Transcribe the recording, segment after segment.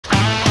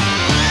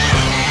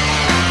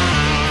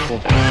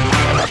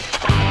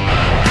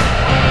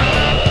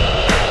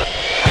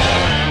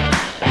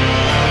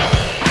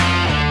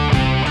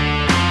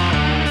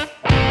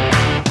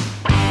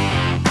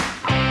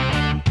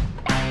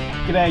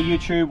G'day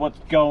YouTube, what's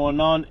going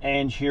on?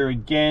 Ange here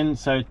again.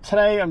 So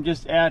today I'm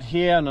just out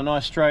here on a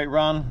nice straight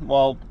run,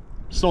 well,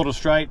 sort of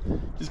straight.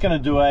 Just going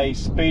to do a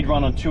speed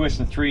run on 2S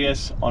and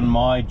 3S on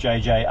my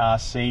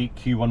JJRC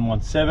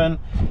Q117.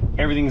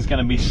 Everything's going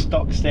to be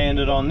stock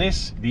standard on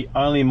this. The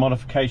only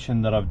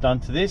modification that I've done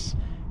to this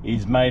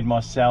is made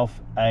myself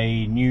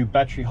a new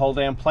battery hold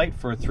down plate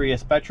for a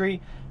 3S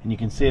battery, and you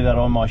can see that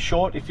on my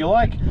short if you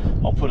like.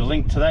 I'll put a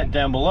link to that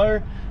down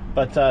below.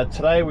 But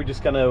today we're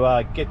just going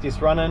to get this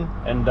running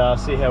and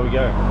see how we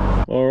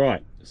go. All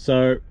right,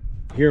 so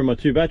here are my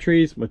two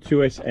batteries, my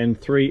 2S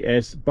and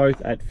 3S, both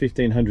at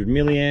 1500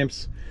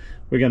 milliamps.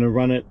 We're going to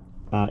run it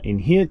in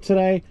here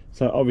today.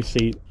 So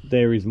obviously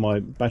there is my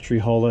battery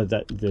holder,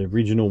 that the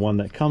original one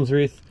that comes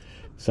with.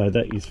 So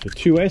that is for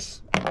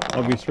 2S,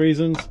 obvious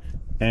reasons.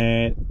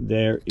 And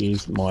there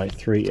is my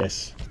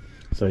 3S.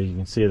 So you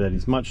can see that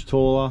is much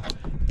taller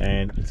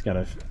and it's going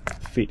to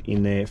fit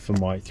in there for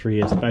my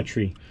 3S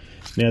battery.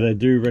 Now they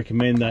do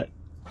recommend that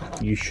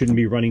you shouldn't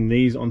be running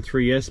these on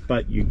 3S,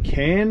 but you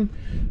can.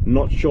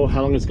 Not sure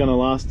how long it's going to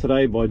last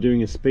today by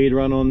doing a speed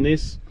run on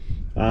this,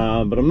 but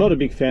I'm not a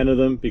big fan of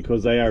them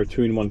because they are a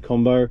 2-in-1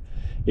 combo.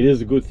 It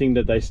is a good thing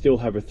that they still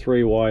have a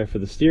 3-wire for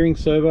the steering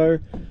servo,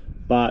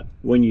 but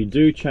when you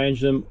do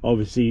change them,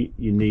 obviously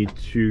you need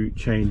to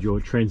change your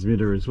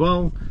transmitter as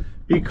well,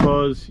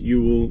 because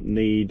you will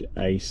need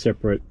a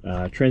separate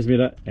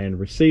transmitter and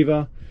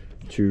receiver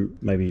to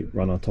maybe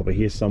run on top of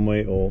here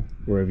somewhere or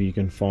wherever you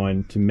can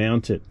find to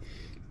mount it.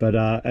 But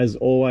as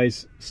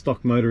always,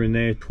 stock motor in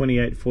there,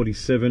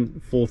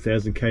 2847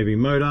 4000 kV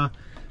motor.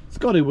 It's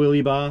got a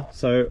wheelie bar,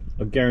 so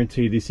I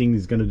guarantee this thing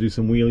is going to do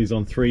some wheelies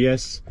on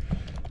 3S.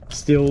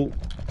 Still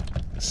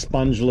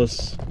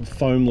spongeless,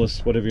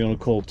 foamless, whatever you want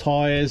to call it,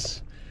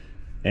 tires,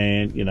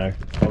 and you know,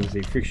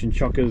 obviously friction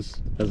chockers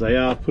as they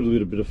are. Put a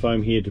little bit of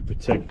foam here to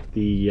protect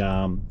the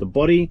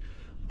body,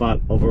 but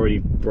I've already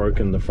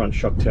broken the front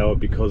shock tower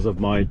because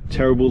of my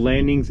terrible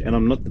landings, and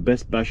I'm not the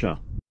best basher.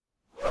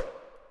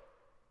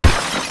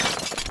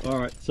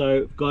 Alright,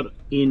 so got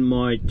in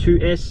my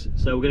 2S,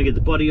 so we're going to get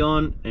the body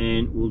on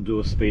and we'll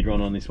do a speed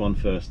run on this one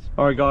first.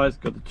 Alright guys,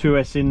 got the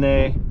 2S in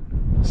there,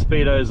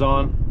 speedo's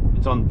on,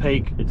 it's on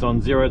peak, it's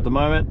on 0 at the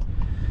moment.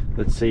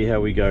 Let's see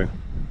how we go.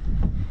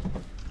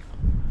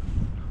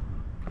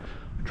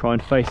 Try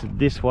and face it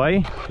this way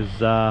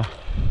because I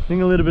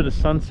think a little bit of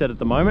sunset at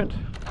the moment.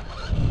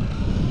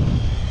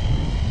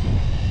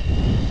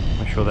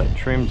 Make sure that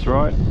trim's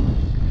right.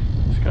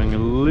 Just going a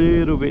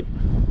little bit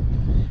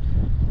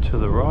to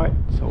the right,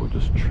 so we'll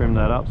just trim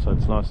that up so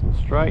it's nice and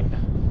straight.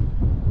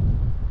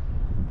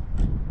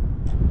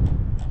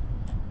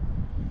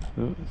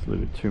 Oh, it's a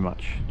little bit too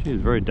much. Gee,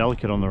 it's very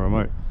delicate on the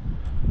remote.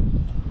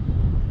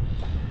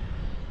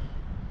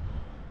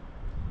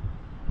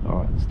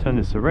 Alright, let's turn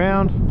this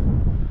around.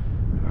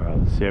 Alright,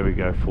 let's see how we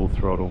go, full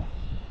throttle.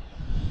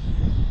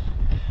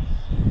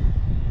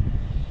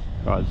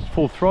 Alright, it's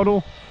full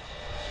throttle.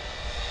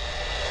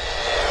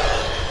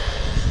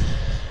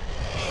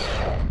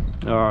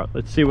 Alright,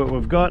 let's see what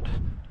we've got.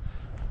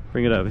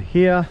 Bring it over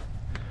here.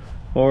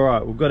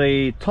 Alright, we've got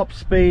a top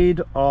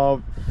speed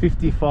of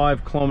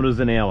 55 kilometers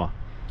an hour.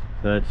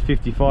 So it's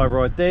 55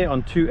 right there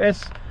on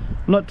 2S.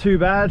 Not too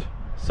bad.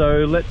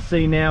 So let's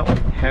see now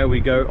how we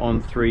go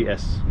on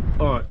 3S.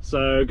 Alright,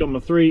 so got my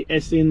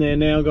 3S in there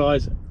now,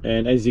 guys.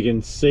 And as you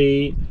can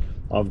see,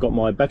 I've got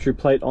my battery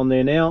plate on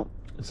there now.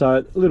 So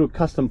a little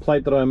custom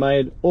plate that I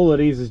made. All it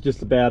is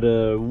just about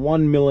a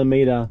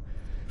 1mm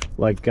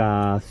like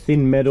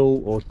thin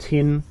metal or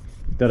tin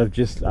that I've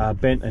just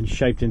bent and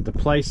shaped into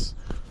place,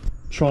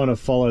 trying to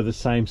follow the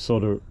same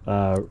sort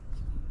of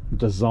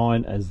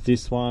design as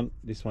this one.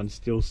 This one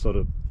still sort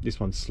of, this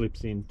one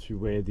slips into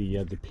where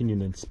the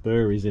pinion and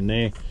spur is in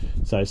there.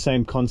 So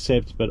same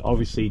concept, but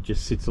obviously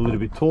just sits a little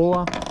bit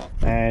taller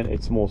and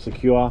it's more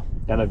secure.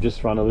 And I've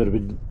just run a little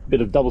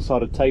bit of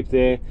double-sided tape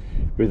there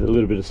with a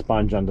little bit of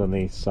sponge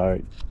underneath, so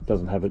it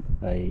doesn't have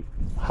a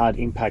hard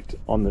impact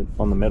on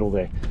the metal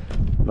there.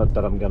 Not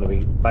that I'm going to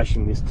be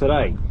bashing this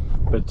today,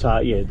 but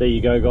yeah, there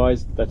you go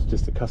guys. That's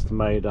just a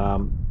custom-made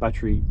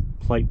battery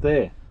plate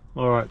there.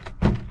 All right,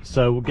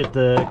 so we'll get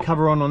the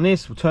cover on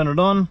this. We'll turn it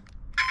on.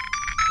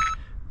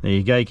 There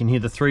you go. You can hear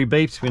the 3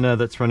 beeps. We know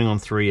that's running on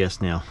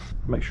 3S now.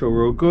 Make sure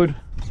we're all good.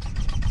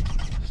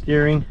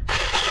 Steering,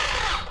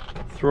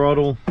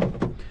 throttle. All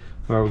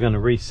right, we're going to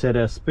reset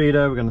our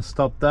speedo. We're going to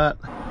stop that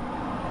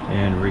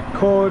and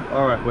record.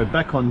 All right, we're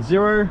back on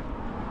 0.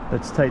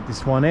 Let's take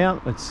this one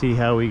out. Let's see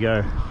how we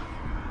go.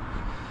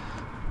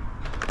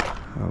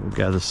 All right, we'll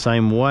go the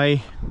same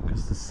way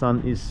because the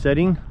sun is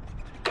setting.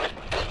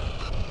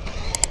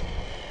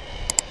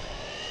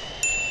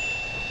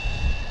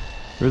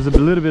 There is a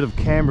little bit of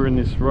camber in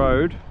this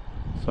road,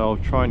 so I'll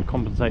try and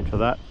compensate for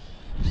that.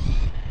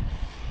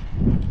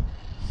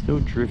 Still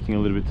drifting a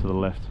little bit to the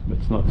left, but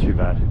it's not too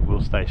bad.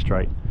 We'll stay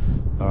straight.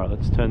 All right,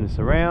 let's turn this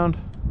around.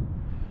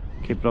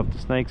 Keep it off the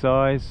snake's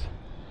eyes.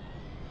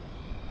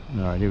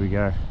 All right, here we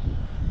go.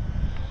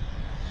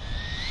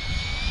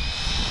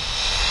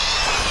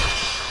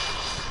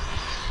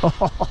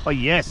 Oh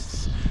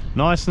yes,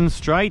 nice and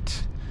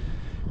straight.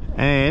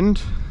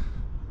 and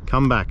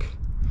come back,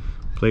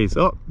 please.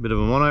 Oh, bit of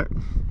a mono.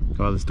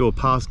 All right, let's do a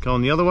pass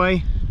going the other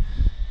way.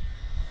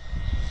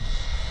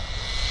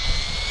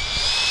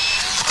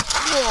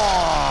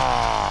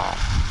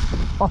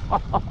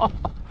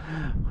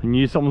 I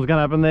knew something was going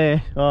to happen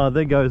there. Oh,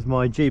 there goes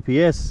my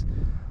GPS.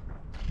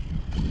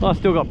 Oh, I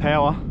still got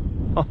power.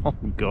 Oh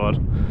god,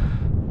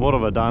 what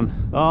have I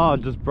done? Oh, I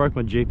just broke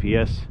my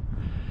GPS.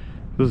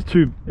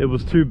 It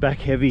was too back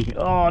heavy.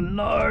 Oh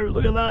no,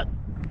 look at that.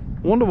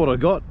 Wonder what I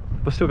got.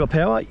 I still got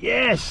power.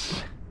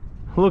 Yes,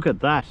 look at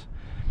that.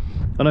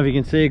 I don't know if you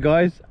can see it,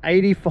 guys.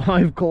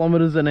 85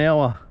 kilometers an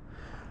hour.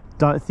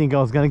 Don't think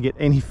I was going to get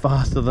any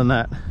faster than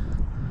that,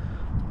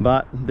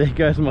 but there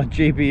goes my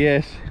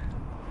GPS.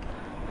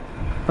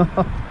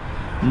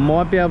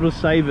 Might be able to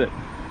save it.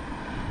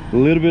 A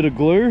little bit of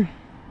glue,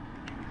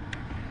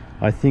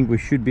 I think we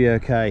should be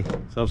okay.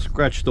 So I've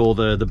scratched all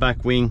the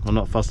back wing. I'm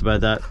not fussed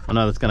about that. I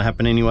know that's going to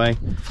happen anyway.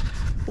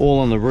 All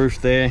on the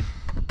roof there.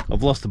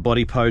 I've lost the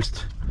body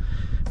post,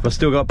 but I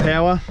still got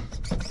power,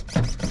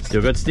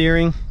 still got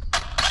steering.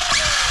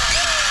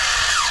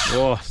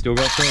 Oh, still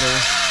got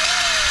throttle.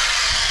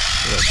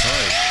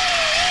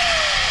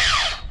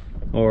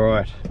 All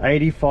right,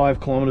 85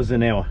 kilometers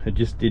an hour. It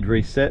just did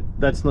reset.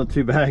 That's not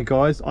too bad,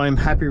 guys. I'm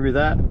happy with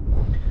that.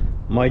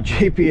 My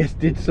GPS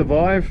did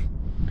survive.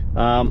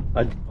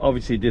 I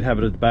obviously did have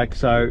it at the back,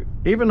 so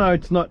even though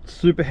it's not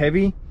super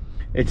heavy,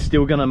 it's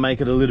still going to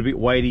make it a little bit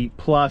weighty.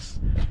 Plus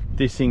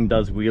this thing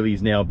does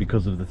wheelies now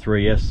because of the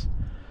 3S.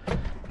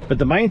 But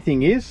the main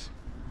thing is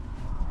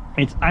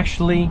it's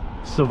actually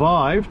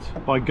survived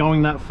by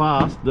going that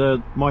fast.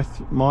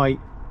 My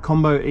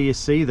combo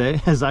ESC there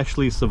has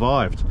actually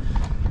survived,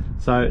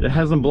 so it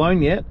hasn't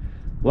blown yet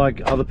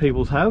like other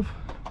people's have,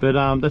 but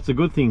that's a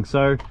good thing.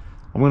 So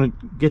I'm going to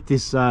get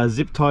this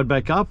zip tied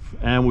back up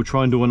and we'll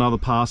try and do another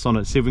pass on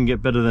it, see if we can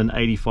get better than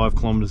 85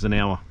 kilometers an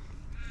hour.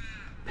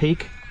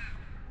 Peak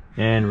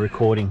and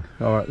recording.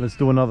 All right, let's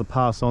do another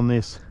pass on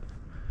this.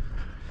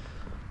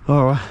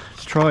 All right,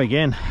 let's try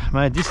again.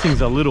 Mate, this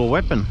thing's a little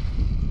weapon.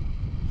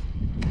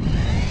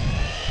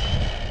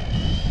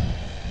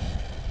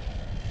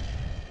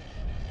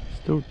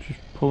 Still just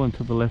pulling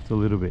to the left a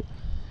little bit.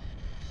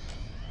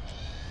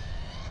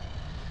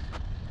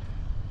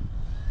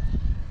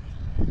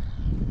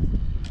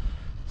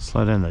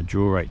 Slow down the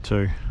dual rate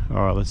too. All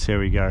right, let's see how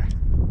we go.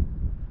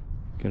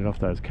 Get it off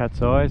those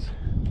cat's eyes,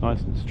 nice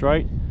and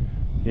straight.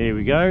 There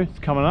we go, it's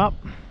coming up.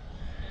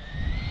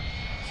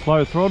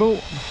 Slow throttle,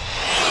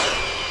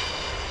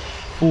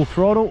 full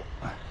throttle.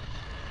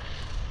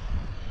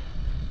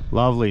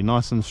 Lovely,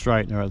 nice and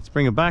straight. All right, let's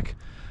bring it back.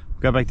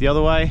 Go back the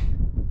other way.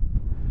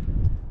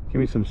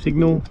 Give me some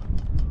signal.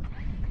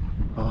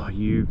 Oh,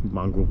 you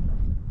mongrel.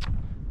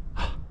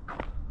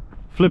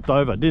 Flipped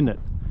over, didn't it?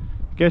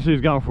 Guess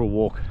who's going for a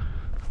walk?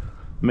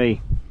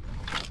 Me.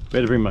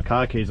 Better bring my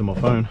car keys and my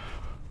phone.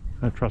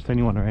 Don't trust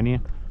anyone around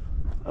here.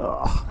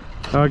 Oh.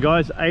 Alright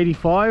guys,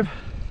 85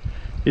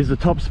 is the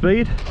top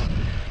speed.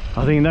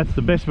 I think that's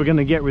the best we're going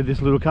to get with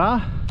this little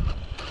car.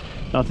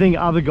 I think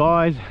other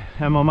guys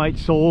and my mate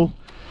Saul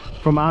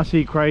from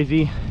RC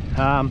Crazy,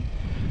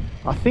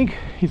 I think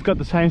he's got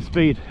the same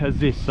speed as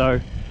this, so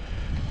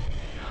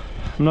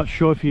I'm not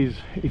sure if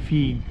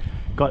he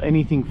got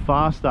anything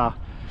faster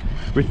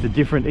with the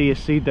different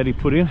ESC that he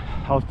put in.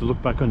 I'll have to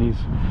look back on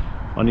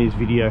his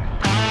video.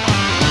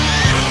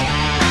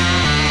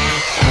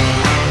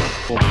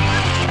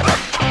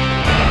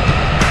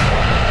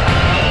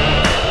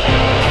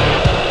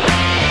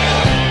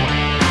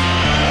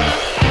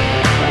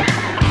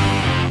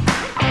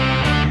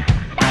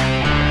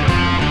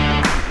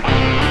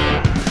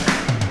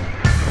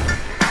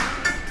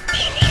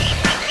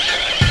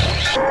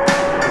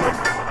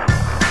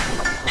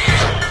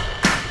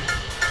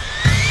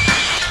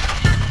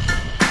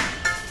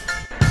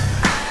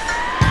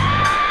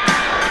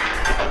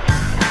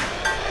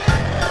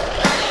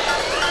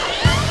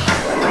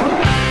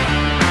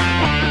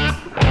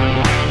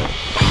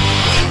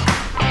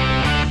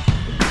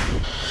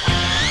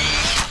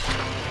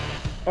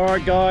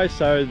 Alright guys,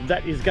 so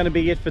that is going to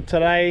be it for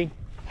today.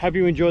 Hope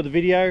you enjoyed the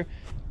video.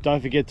 Don't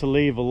forget to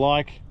leave a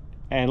like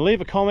and leave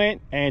a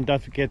comment, and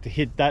don't forget to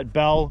hit that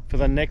bell for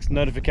the next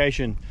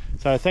notification.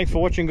 So thanks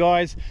for watching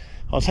guys.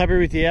 I was happy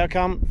with the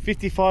outcome.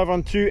 55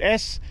 on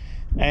 2S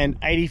and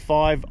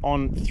 85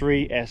 on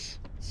 3S.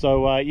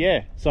 So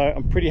yeah, so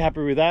I'm pretty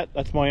happy with that.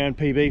 That's my own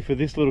PB for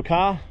this little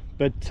car.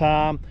 But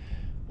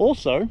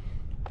also,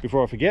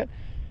 before I forget,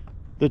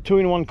 the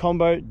 2-in-1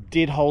 combo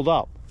did hold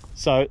up.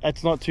 So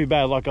that's not too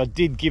bad. Like, I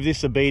did give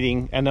this a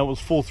beating and that was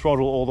full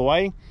throttle all the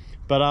way,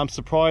 but I'm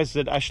surprised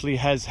it actually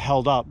has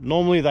held up.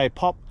 Normally they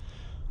pop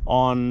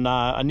on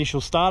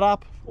initial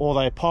startup, or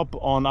they pop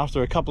on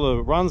after a couple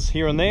of runs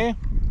here and there,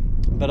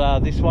 but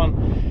this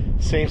one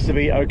seems to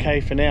be okay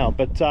for now.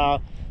 But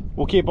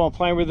we'll keep on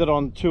playing with it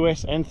on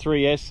 2S and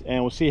 3S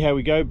and we'll see how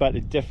we go, but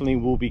it definitely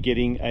will be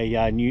getting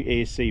a new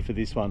ESC for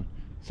this one.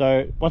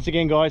 So once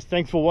again guys,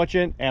 thanks for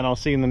watching and I'll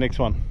see you in the next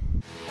one.